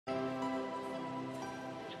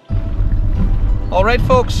Alright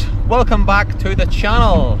folks, welcome back to the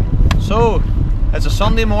channel. So, it's a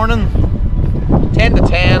Sunday morning, 10 to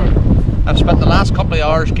 10. I've spent the last couple of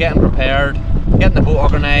hours getting prepared, getting the boat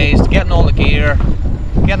organised, getting all the gear,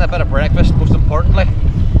 getting a bit of breakfast most importantly.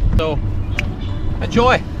 So,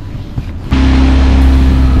 enjoy!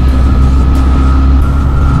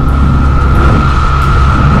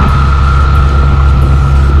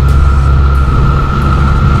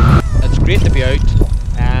 It's great to be out.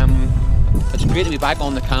 It's great to be back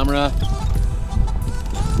on the camera.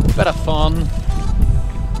 Bit of fun.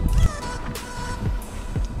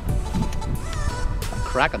 A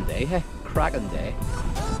cracking day, hey? Cracking day.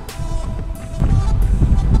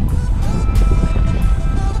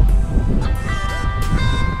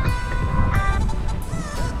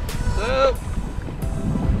 So,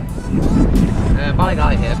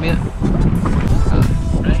 Ballygally head, mate.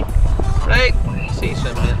 Right. See you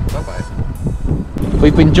soon, mate. Bye bye.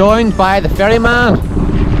 We've been joined by the Ferryman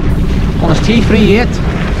on his T38.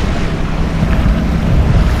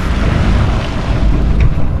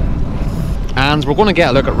 And we're going to get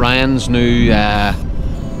a look at Ryan's new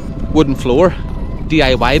wooden floor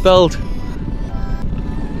DIY build.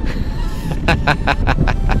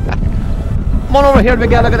 Come on over here to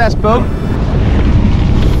get a look at this boat.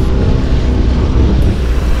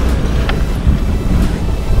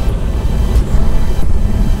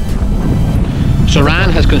 So Ryan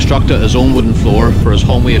has constructed his own wooden floor for his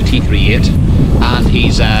Honwave T38 and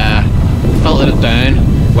he's filtered it down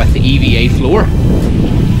with the EVA floor.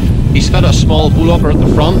 He's fitted a small bow locker at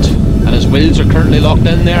the front and his wheels are currently locked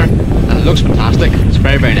in there and it looks fantastic. It's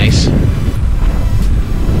very, very nice. A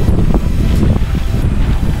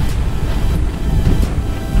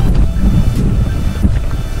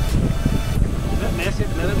bit messy at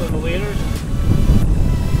the minute with the waders.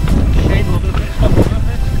 Shade a little bit of stuff on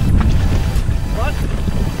it. What?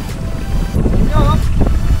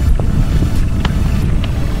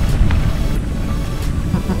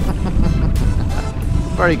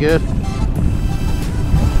 Very good.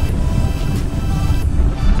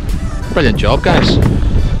 Brilliant job, guys.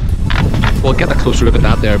 We'll get a closer look at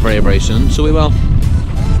that there very, very soon, so we will.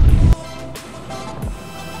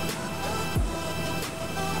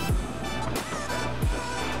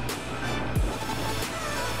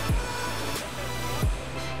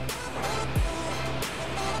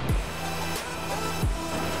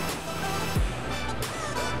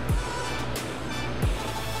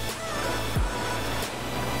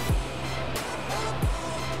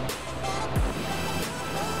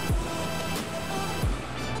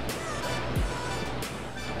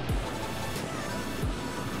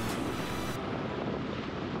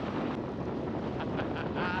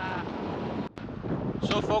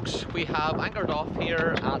 So folks, we have anchored off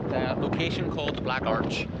here at a location called the Black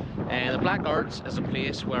Arch. And the Black Arch is a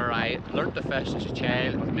place where I learnt to fish as a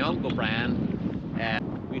child with my uncle Brian.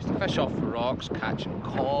 We used to fish off the rocks, catching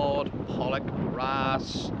cod, pollock,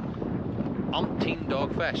 wrasse, umpteen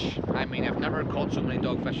dogfish. I mean, I've never caught so many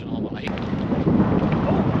dogfish in all my life.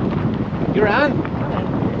 You're on?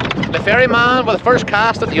 The Ferryman with the first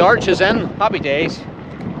cast at the Arch is in. Happy days.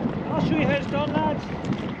 I'll show you how it's done, lads.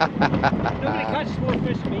 Nobody catches more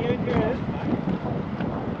fish than me out here.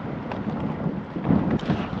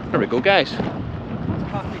 There we go, guys. That's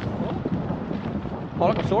Catholic full.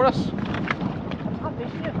 Pollocosaurus. Not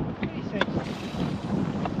this year. 36.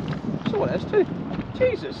 So it is too.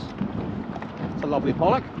 Jesus. It's a lovely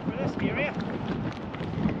pollock. For this area.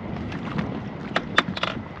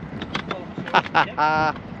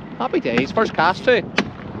 Happy days. First cast too.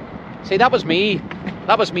 See, that was me.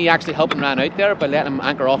 That was me actually helping Ryan out there by letting him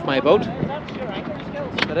anchor off my boat. That's your anchor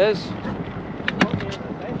skills. It is.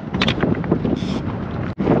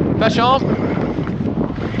 Fish on.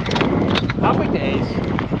 Happy days.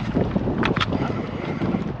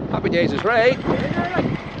 Happy days is right.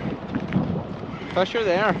 Fish are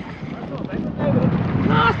there.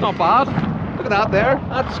 Nah, it's not bad. Look at that there.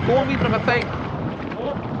 That's going a wee bit of a thing.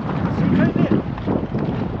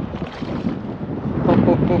 Ho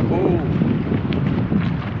ho ho ho.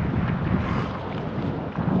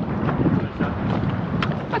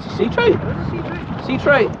 That's a SeaTrout.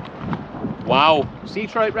 SeaTrout. Wow.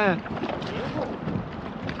 SeaTrout, Ryan. I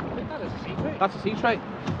think that is a SeaTrout. That's a SeaTrout.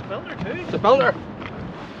 Filter too. It's a filter.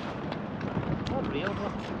 Unreal.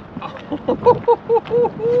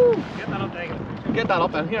 Get that up there. Get that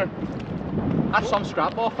up in here. That's some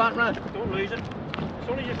scrap off that, Ryan. Don't lose it. It's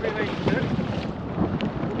only just realised you do it.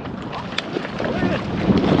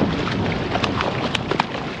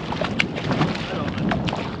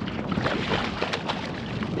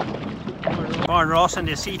 Lauren Ross and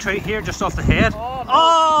the SeaTrout here just off the head.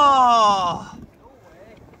 Oh!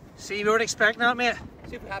 See, we weren't expecting that, mate.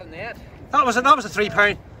 See if we had a net. That was a £3.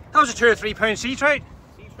 That was a £2 or £3 SeaTrout.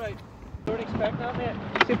 SeaTrout. We weren't expecting that, mate.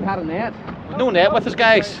 See if we had a net. No net with us,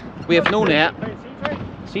 guys. We have no net. SeaTrout.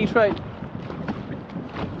 SeaTrout.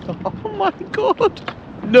 Oh my god.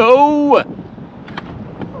 No!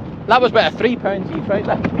 That was about a £3 SeaTrout.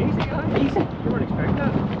 Easy, guys. Easy. You weren't expecting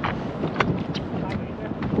that.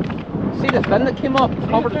 See the fin that came up,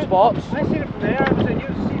 covered in spots. I seen it from there. I was like,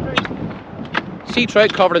 here's SeaTrout.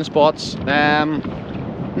 SeaTrout covered in spots.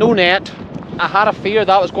 No net. I had a fear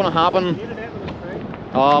that was going to happen.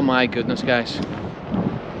 Oh my goodness, guys.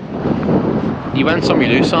 You win some, you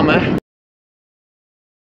lose some, eh?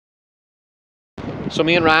 So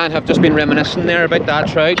me and Ryan have just been reminiscing there about that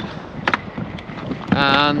trout.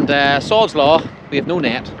 And sod's law, we have no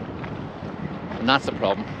net. And that's the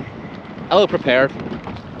problem. Ill prepared.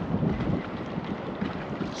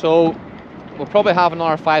 So we'll probably have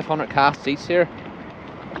another 500 casts each here.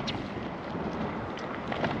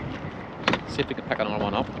 See if we can pick another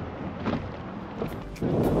one up.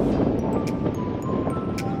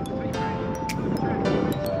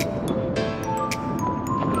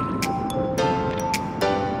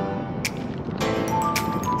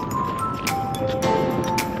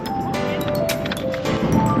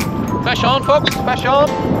 Fish on, folks, fish on.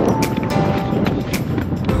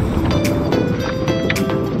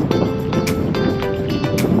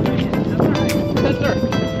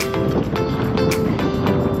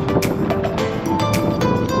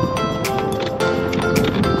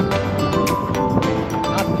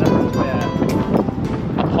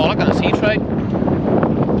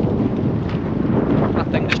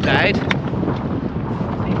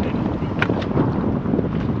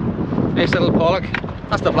 Nice little pollock.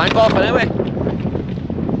 That's the blank off anyway.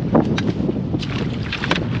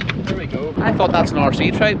 There we go. I thought that's an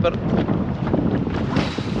RC trout, but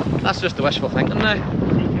that's just the wishful thinking now.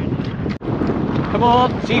 Come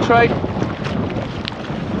on, sea trout.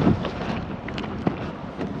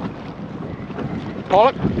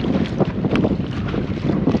 Pollock.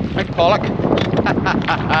 Big pollock. Look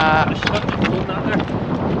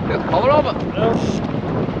at the colour of it.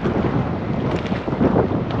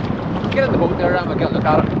 Get in the boat there and we'll get a look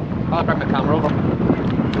at it. I'll bring my camera over.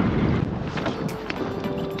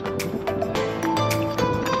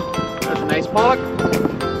 There's a nice pollock.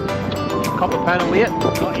 A couple of pound of weight.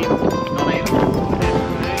 Not even. Not even.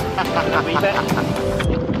 A wee bit.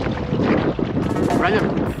 Brilliant.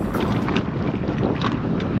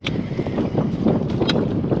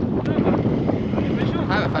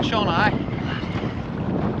 I have a fish on, aye.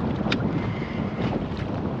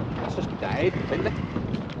 It's just died, didn't it?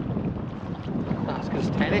 That's because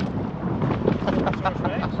it's tiny.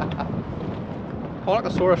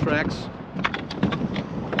 Pollock-osaurus rex.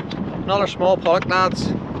 Another small pollock,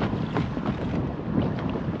 lads.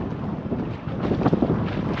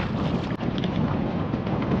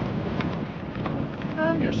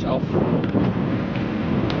 And yourself.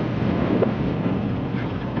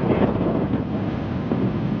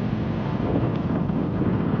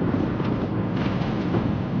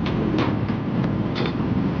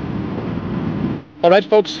 Alright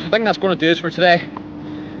folks, I think that's going to do us for today.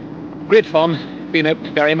 Great fun being out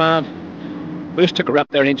with Ferryman. We just took a rip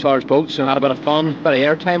there in Inshot's boats and had a bit of fun, a bit of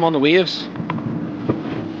air time on the waves.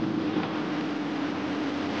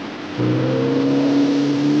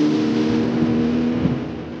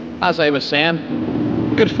 As I was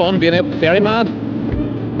saying, good fun being out with Ferryman.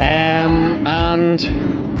 And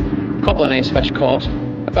a couple of nice fish caught,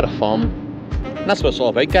 a bit of fun. And that's what it's all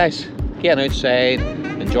about, guys. Getting outside,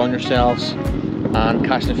 enjoying yourselves, and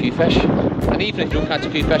catching a few fish. And even if you don't catch a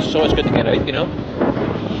few fish, it's always good to get out, you know.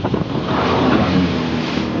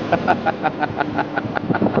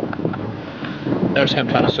 There's him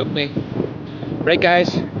trying to soak me. Right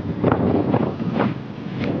guys.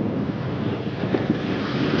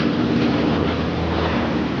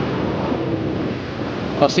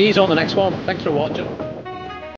 I'll see you on the next one. Thanks for watching.